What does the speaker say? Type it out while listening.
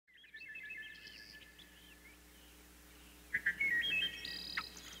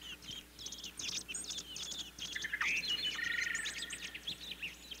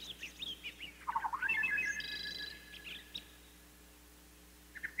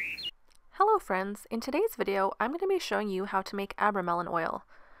Hello friends, in today's video I'm going to be showing you how to make Abramelin oil.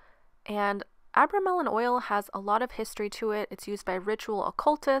 And Abramelin oil has a lot of history to it. It's used by ritual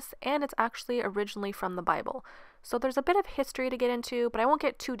occultists and it's actually originally from the Bible. So there's a bit of history to get into, but I won't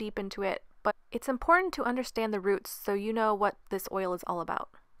get too deep into it. But it's important to understand the roots so you know what this oil is all about.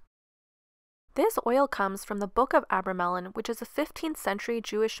 This oil comes from the Book of Abramelin, which is a 15th century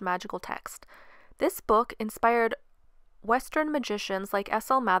Jewish magical text. This book inspired Western magicians like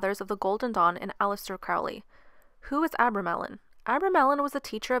S.L. Mathers of the Golden Dawn and Aleister Crowley. Who is Abramelin? Abramelin was a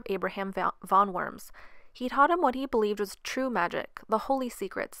teacher of Abraham von Worms. He taught him what he believed was true magic, the holy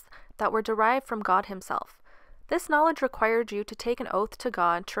secrets, that were derived from God himself. This knowledge required you to take an oath to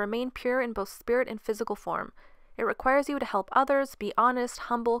God to remain pure in both spirit and physical form. It requires you to help others, be honest,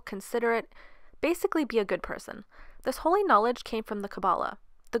 humble, considerate, basically be a good person. This holy knowledge came from the Kabbalah.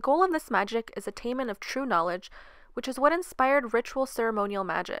 The goal of this magic is attainment of true knowledge, which is what inspired ritual ceremonial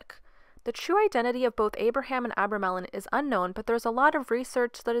magic. The true identity of both Abraham and Abramelin is unknown, but there's a lot of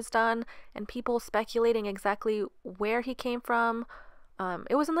research that is done and people speculating exactly where he came from.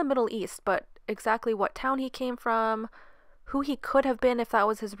 It was in the Middle East, but exactly what town he came from, who he could have been if that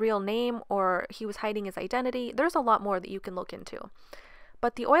was his real name or he was hiding his identity. There's a lot more that you can look into.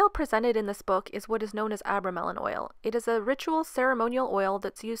 But the oil presented in this book is what is known as Abramelin oil. It is a ritual ceremonial oil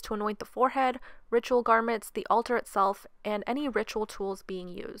that's used to anoint the forehead, ritual garments, the altar itself, and any ritual tools being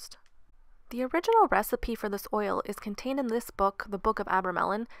used. The original recipe for this oil is contained in this book, the Book of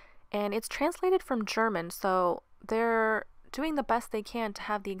Abramelin, and it's translated from German, so they're doing the best they can to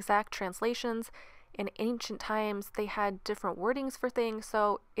have the exact translations. In ancient times, they had different wordings for things,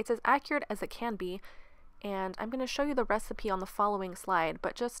 so it's as accurate as it can be. And I'm going to show you the recipe on the following slide,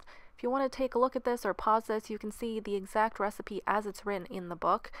 but just if you want to take a look at this or pause this, you can see the exact recipe as it's written in the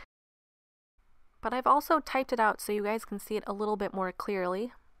book. But I've also typed it out so you guys can see it a little bit more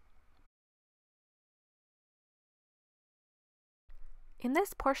clearly. In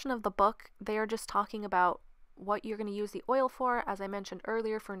this portion of the book, they are just talking about what you're going to use the oil for, as I mentioned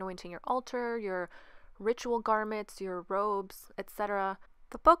earlier, for anointing your altar, your ritual garments, your robes, etc.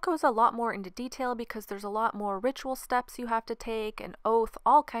 The book goes a lot more into detail because there's a lot more ritual steps you have to take, an oath,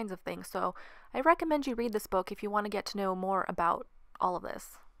 all kinds of things. So I recommend you read this book if you want to get to know more about all of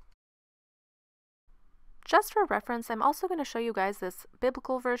this. Just for reference, I'm also going to show you guys this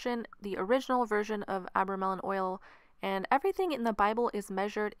biblical version, the original version of Abramelin oil, and everything in the Bible is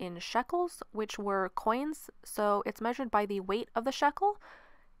measured in shekels, which were coins. So it's measured by the weight of the shekel,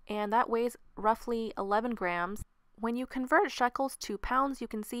 and that weighs roughly 11 grams. When you convert shekels to pounds, you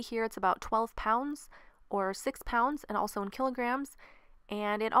can see here it's about 12 pounds or 6 pounds, and also in kilograms.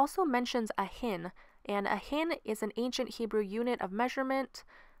 And it also mentions a hin, and a hin is an ancient Hebrew unit of measurement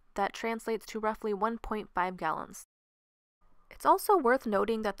that translates to roughly 1.5 gallons. It's also worth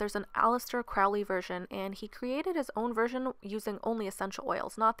noting that there's an Aleister Crowley version, and he created his own version using only essential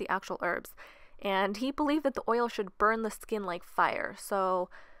oils, not the actual herbs. And he believed that the oil should burn the skin like fire, so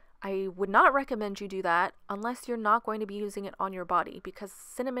I would not recommend you do that unless you're not going to be using it on your body, because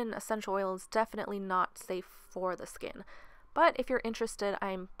cinnamon essential oil is definitely not safe for the skin. But if you're interested,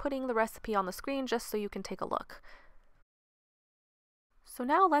 I'm putting the recipe on the screen just so you can take a look. So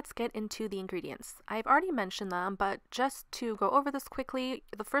now let's get into the ingredients. I've already mentioned them, but just to go over this quickly,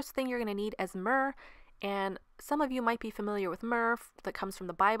 the first thing you're going to need is myrrh, and some of you might be familiar with myrrh that comes from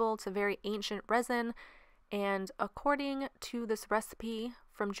the Bible. It's a very ancient resin, and according to this recipe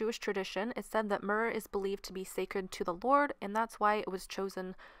from Jewish tradition, it said that myrrh is believed to be sacred to the Lord, and that's why it was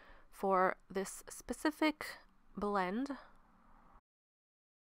chosen for this specific blend.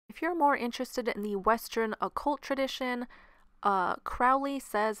 If you're more interested in the Western occult tradition, Crowley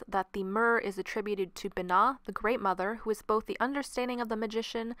says that the myrrh is attributed to Binah, the Great Mother, who is both the understanding of the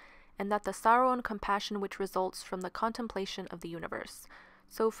magician and that the sorrow and compassion which results from the contemplation of the universe.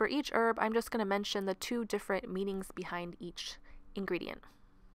 So for each herb, I'm just going to mention the two different meanings behind each ingredient.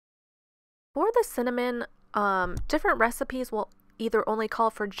 For the cinnamon, different recipes will either only call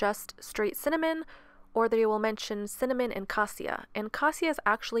for just straight cinnamon, or they will mention cinnamon and cassia. And cassia is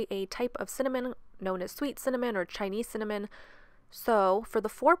actually a type of cinnamon known as sweet cinnamon or Chinese cinnamon. So for the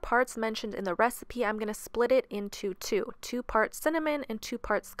 4 parts mentioned in the recipe, I'm going to split it into two parts cinnamon and 2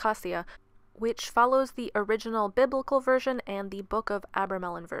 parts cassia, which follows the original biblical version and the Book of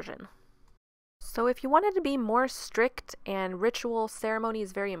Abramelin version. So if you wanted to be more strict and ritual ceremony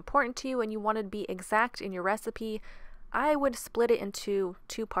is very important to you and you wanted to be exact in your recipe, I would split it into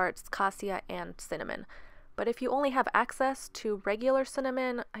 2 parts, cassia and cinnamon. But if you only have access to regular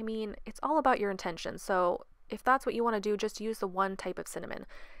cinnamon, I mean, it's all about your intention. So if that's what you want to do, just use the one type of cinnamon.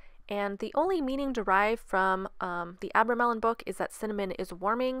 And the only meaning derived from the Abramelin book is that cinnamon is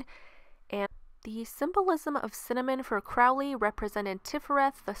warming. And The symbolism of cinnamon for Crowley represented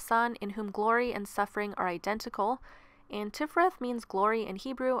Tifereth, the sun, in whom glory and suffering are identical. And Tifereth means glory in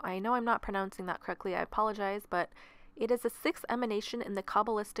Hebrew. I know I'm not pronouncing that correctly, I apologize, but it is the sixth emanation in the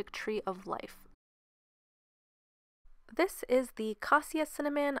Kabbalistic tree of life. This is the cassia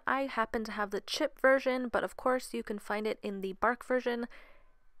cinnamon. I happen to have the chip version, but of course you can find it in the bark version.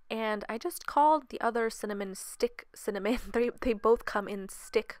 And I just called the other cinnamon stick cinnamon. They both come in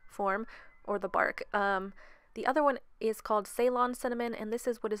stick form, or the bark. The other one is called Ceylon cinnamon, and this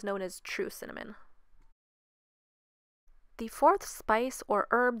is what is known as true cinnamon. The fourth spice or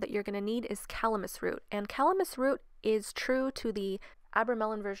herb that you're going to need is calamus root, and calamus root is true to the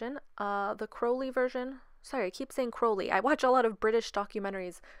Abramelin version, the Crowley version. Sorry, I keep saying Crowley. I watch a lot of British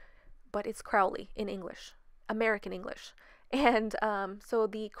documentaries, but it's Crowley in English, American English. And so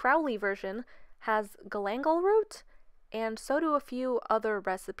the Crowley version has galangal root, and so do a few other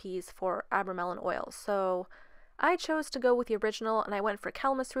recipes for Abramelin oil. So I chose to go with the original, and I went for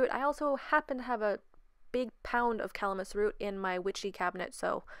calamus root. I also happen to have a big pound of calamus root in my witchy cabinet,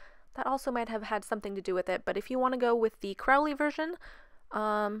 so that also might have had something to do with it. But if you want to go with the Crowley version,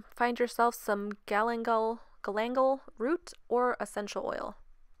 find yourself some galangal root or essential oil.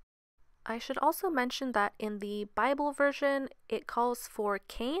 I should also mention that in the Bible version, it calls for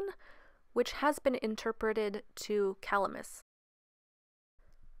cane, which has been interpreted to calamus.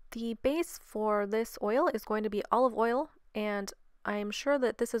 The base for this oil is going to be olive oil, and I'm sure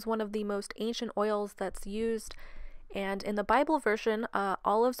that this is one of the most ancient oils that's used. And in the Bible version,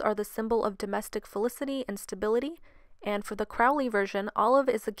 olives are the symbol of domestic felicity and stability. And for the Crowley version, olive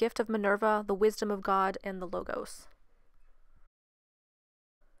is a gift of Minerva, the wisdom of God, and the Logos.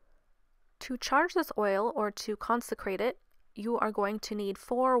 To charge this oil, or to consecrate it, you are going to need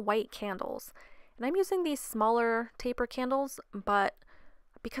 4 white candles. And I'm using these smaller taper candles, but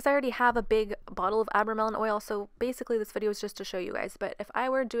because I already have a big bottle of Abramelin oil, so basically this video is just to show you guys, but if I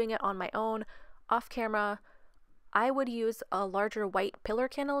were doing it on my own, off camera, I would use a larger white pillar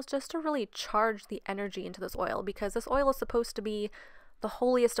candles just to really charge the energy into this oil, because this oil is supposed to be the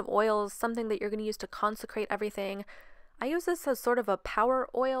holiest of oils, something that you're going to use to consecrate everything. I use this as sort of a power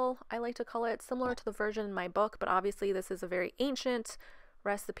oil, I like to call it, similar to the version in my book, but obviously this is a very ancient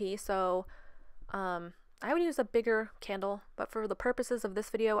recipe, so I would use a bigger candle, but for the purposes of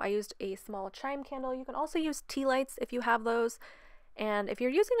this video, I used a small chime candle. You can also use tea lights if you have those. And if you're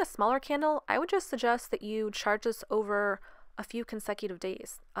using a smaller candle, I would just suggest that you charge this over a few consecutive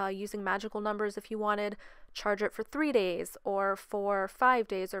days, using magical numbers if you wanted. Charge it for 3 days, or for 5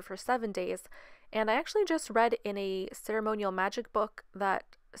 days, or for 7 days. And I actually just read in a ceremonial magic book that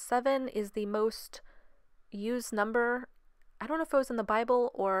 7 is the most used number. I don't know if it was in the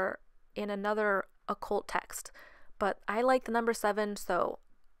Bible or in another occult text, but I like the number 7, so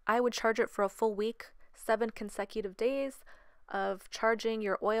I would charge it for a full week, 7 consecutive days of charging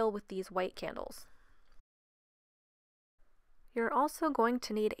your oil with these white candles. You're also going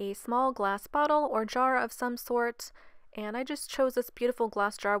to need a small glass bottle or jar of some sort, and I just chose this beautiful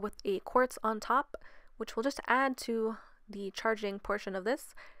glass jar with a quartz on top, which will just add to the charging portion of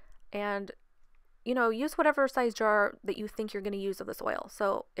this. And you know, use whatever size jar that you think you're going to use of this oil.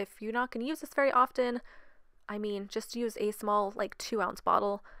 So if you're not going to use this very often, I mean, just use a small, like 2-ounce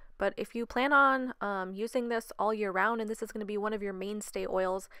bottle. But if you plan on using this all year round, and this is going to be one of your mainstay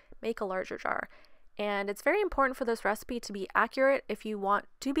oils, make a larger jar. And it's very important for this recipe to be accurate if you want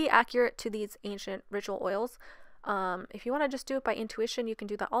to be accurate to these ancient ritual oils. If you want to just do it by intuition, you can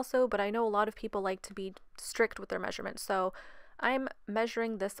do that also, but I know a lot of people like to be strict with their measurements. So I'm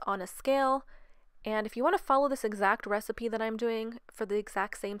measuring this on a scale. And if you want to follow this exact recipe that I'm doing for the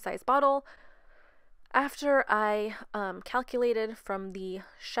exact same size bottle, after I calculated from the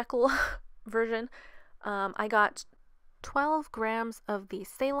shekel version, I got 12 grams of the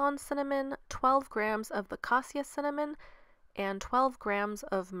Ceylon cinnamon, 12 grams of the cassia cinnamon, and 12 grams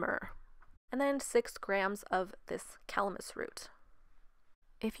of myrrh, and then 6 grams of this calamus root.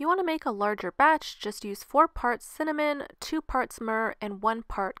 If you want to make a larger batch, just use 4 parts cinnamon, 2 parts myrrh, and 1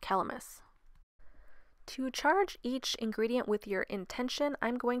 part calamus. To charge each ingredient with your intention,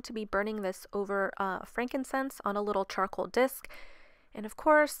 I'm going to be burning this over frankincense on a little charcoal disc. And of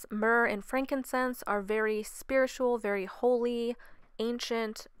course, myrrh and frankincense are very spiritual, very holy,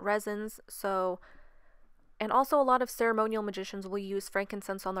 ancient resins. And also a lot of ceremonial magicians will use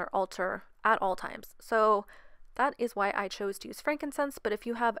frankincense on their altar at all times. So that is why I chose to use frankincense. But if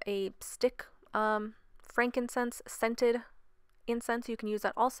you have a stick frankincense scented incense, you can use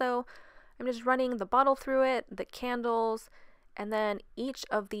that also. I'm just running the bottle through it, the candles, and then each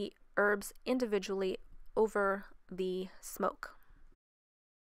of the herbs individually over the smoke.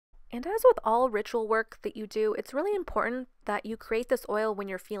 And as with all ritual work that you do, it's really important that you create this oil when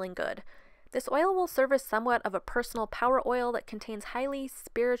you're feeling good. This oil will serve as somewhat of a personal power oil that contains highly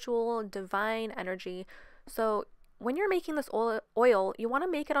spiritual, divine energy. So when you're making this oil, you want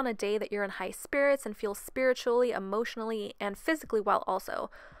to make it on a day that you're in high spirits and feel spiritually, emotionally, and physically well also.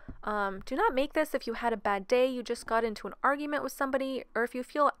 Do not make this if you had a bad day, you just got into an argument with somebody, or if you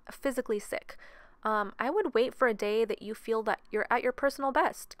feel physically sick. I would wait for a day that you feel that you're at your personal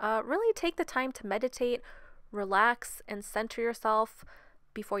best. Really take the time to meditate, relax, and center yourself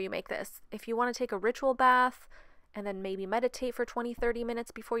before you make this. If you want to take a ritual bath and then maybe meditate for 20-30 minutes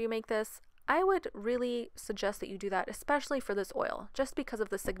before you make this, I would really suggest that you do that, especially for this oil, just because of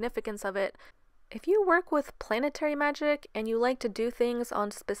the significance of it. If you work with planetary magic and you like to do things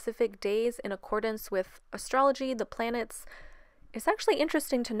on specific days in accordance with astrology, the planets, it's actually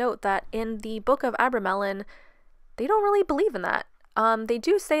interesting to note that in the Book of Abramelin, they don't really believe in that. They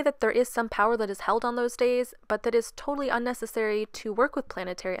do say that there is some power that is held on those days, but that is totally unnecessary to work with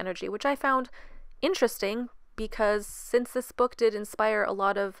planetary energy, which I found interesting because since this book did inspire a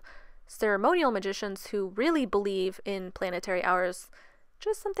lot of ceremonial magicians who really believe in planetary hours,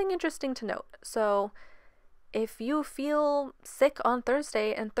 just something interesting to note. So if you feel sick on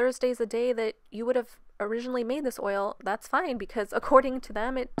Thursday and Thursday's a day that you would have originally made this oil, that's fine because according to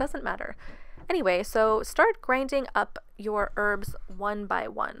them, it doesn't matter. Anyway, so start grinding up your herbs one by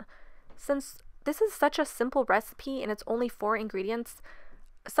one. Since this is such a simple recipe and it's only 4 ingredients,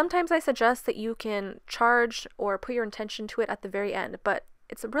 sometimes I suggest that you can charge or put your intention to it at the very end, but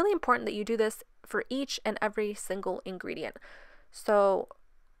it's really important that you do this for each and every single ingredient. So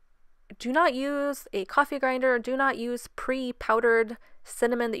do not use a coffee grinder, do not use pre-powdered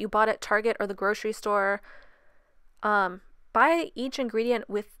cinnamon that you bought at Target or the grocery store. Buy each ingredient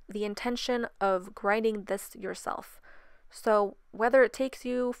with the intention of grinding this yourself. So whether it takes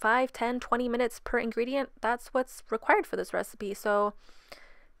you 5, 10, 20 minutes per ingredient, that's what's required for this recipe. So it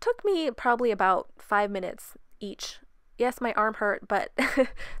took me probably about 5 minutes each. Yes, my arm hurt, but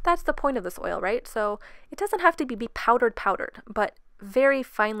that's the point of this oil, right? So it doesn't have to be powdered, but very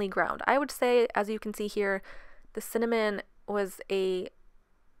finely ground. I would say, as you can see here, the cinnamon was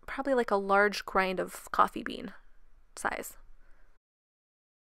probably like a large grind of coffee bean size.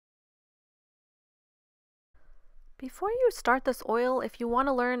 Before you start this oil, if you want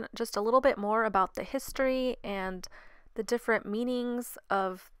to learn just a little bit more about the history and the different meanings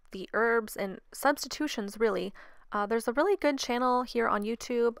of the herbs and substitutions really, there's a really good channel here on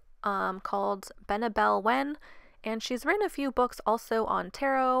YouTube called Benabel Wen, and she's written a few books also on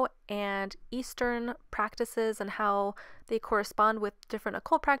tarot and Eastern practices and how they correspond with different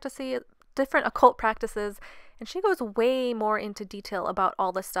occult practices, and she goes way more into detail about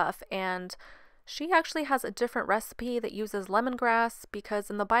all this stuff. And she actually has a different recipe that uses lemongrass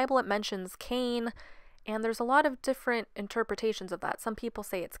because in the Bible it mentions cane, and there's a lot of different interpretations of that. Some people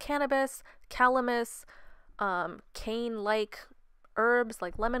say it's cannabis, calamus, cane-like herbs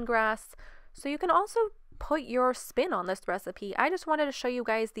like lemongrass. So you can also put your spin on this recipe. I just wanted to show you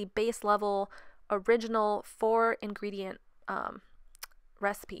guys the base level original 4 ingredient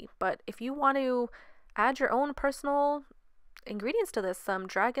recipe, but if you want to add your own personal ingredients to this, some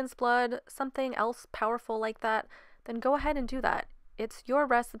dragon's blood, something else powerful like that, then go ahead and do that. It's your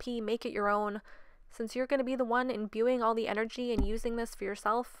recipe, make it your own. Since you're going to be the one imbuing all the energy and using this for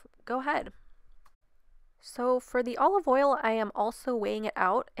yourself, go ahead. So for the olive oil, I am also weighing it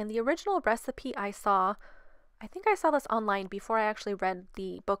out, and the original recipe I think I saw this online before I actually read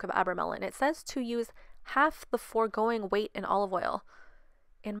the Book of Abramelin. It says to use half the foregoing weight in olive oil.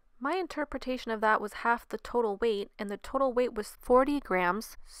 And my interpretation of that was half the total weight, and the total weight was 40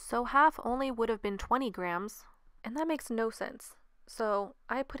 grams, so half only would have been 20 grams, and that makes no sense. So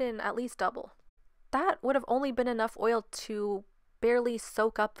I put in at least double. That would have only been enough oil to barely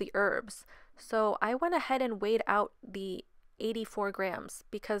soak up the herbs. So I went ahead and weighed out the 84 grams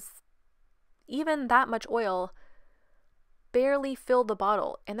because even that much oil barely filled the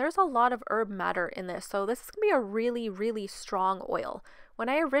bottle, and there's a lot of herb matter in this, so this is going to be a really, really strong oil. When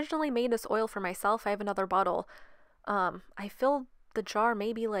I originally made this oil for myself, I have another bottle, I filled the jar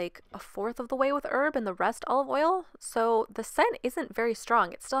maybe like 1/4 of the way with herb and the rest olive oil, so the scent isn't very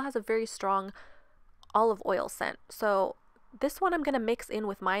strong. It still has a very strong olive oil scent. So this one I'm going to mix in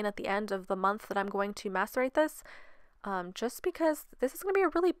with mine at the end of the month that I'm going to macerate this, just because this is going to be a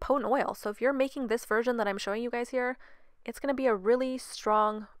really potent oil. So if you're making this version that I'm showing you guys here, it's going to be a really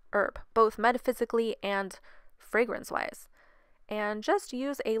strong herb, both metaphysically and fragrance-wise. And just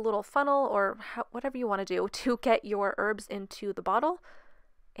use a little funnel or whatever you want to do to get your herbs into the bottle.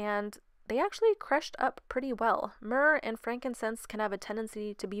 And they actually crushed up pretty well. Myrrh and frankincense can have a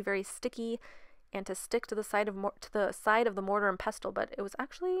tendency to be very sticky and to stick to the side of the mortar and pestle, but it was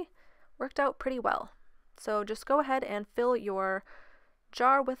actually worked out pretty well. So just go ahead and fill your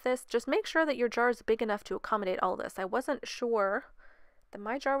jar with this. Just make sure that your jar is big enough to accommodate all this. I wasn't sure that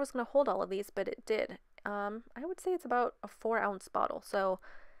my jar was going to hold all of these, but it did. I would say it's about a 4-ounce bottle. So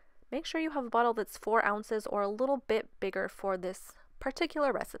make sure you have a bottle that's 4 ounces or a little bit bigger for this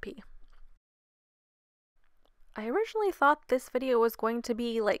particular recipe. I originally thought this video was going to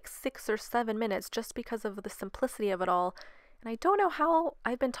be like 6 or 7 minutes just because of the simplicity of it all. And I don't know how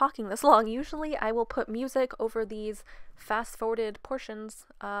I've been talking this long. Usually I will put music over these fast-forwarded portions,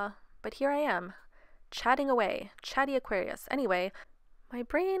 but here I am, chatting away. Chatty Aquarius. Anyway, my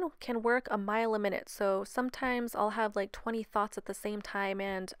brain can work a mile a minute, so sometimes I'll have like 20 thoughts at the same time,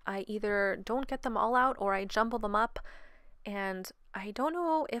 and I either don't get them all out or I jumble them up. And I don't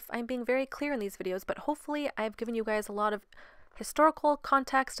know if I'm being very clear in these videos, but hopefully I've given you guys a lot of historical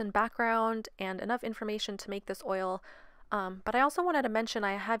context and background and enough information to make this oil. But I also wanted to mention,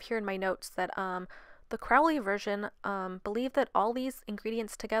 I have here in my notes that the Crowley version believed that all these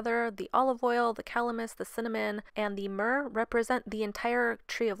ingredients together, the olive oil, the calamus, the cinnamon, and the myrrh, represent the entire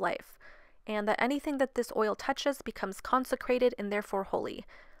tree of life, and that anything that this oil touches becomes consecrated and therefore holy.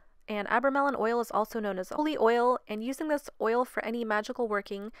 And Abramelin oil is also known as holy oil, and using this oil for any magical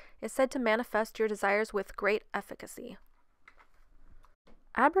working is said to manifest your desires with great efficacy.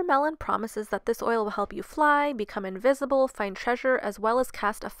 Abramelin promises that this oil will help you fly, become invisible, find treasure, as well as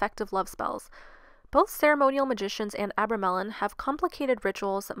cast effective love spells. Both ceremonial magicians and Abramelin have complicated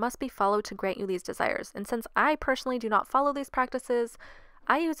rituals that must be followed to grant you these desires, and since I personally do not follow these practices,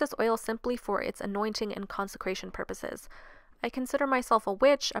 I use this oil simply for its anointing and consecration purposes. I consider myself a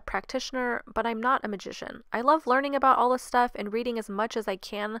witch, a practitioner, but I'm not a magician. I love learning about all this stuff and reading as much as I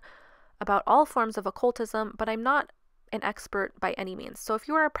can about all forms of occultism, but I'm not an expert by any means. So if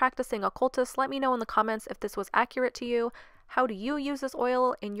you are a practicing occultist, let me know in the comments if this was accurate to you. How do you use this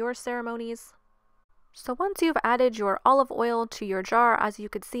oil in your ceremonies? So once you've added your olive oil to your jar, as you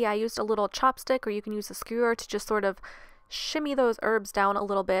could see, I used a little chopstick, or you can use a skewer to just sort of shimmy those herbs down a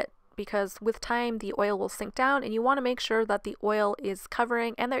little bit, because with time the oil will sink down, and you want to make sure that the oil is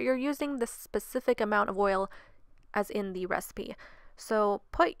covering and that you're using the specific amount of oil as in the recipe. So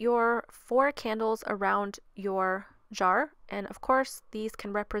put your 4 candles around your jar, and of course these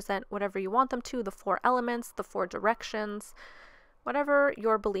can represent whatever you want them to, the 4 elements, the 4 directions, whatever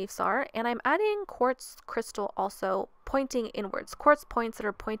your beliefs are. And I'm adding quartz crystal also pointing inwards, quartz points that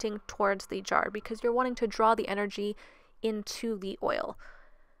are pointing towards the jar, because you're wanting to draw the energy into the oil.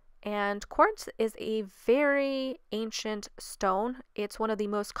 And quartz is a very ancient stone. It's one of the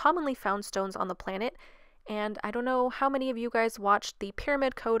most commonly found stones on the planet. And I don't know how many of you guys watched the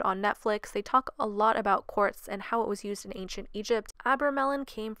Pyramid Code on Netflix. They talk a lot about quartz and how it was used in ancient Egypt. Abramelin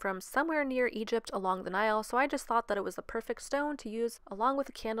came from somewhere near Egypt along the Nile, so I just thought that it was the perfect stone to use along with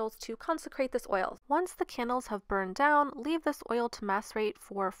the candles to consecrate this oil. Once the candles have burned down, leave this oil to macerate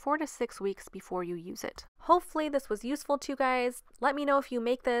for 4 to 6 weeks before you use it. Hopefully this was useful to you guys. Let me know if you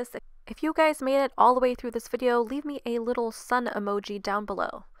make this. If you guys made it all the way through this video, leave me a little sun emoji down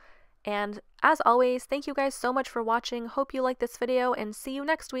below. And as always, thank you guys so much for watching. Hope you liked this video, and see you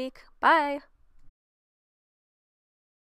next week. Bye!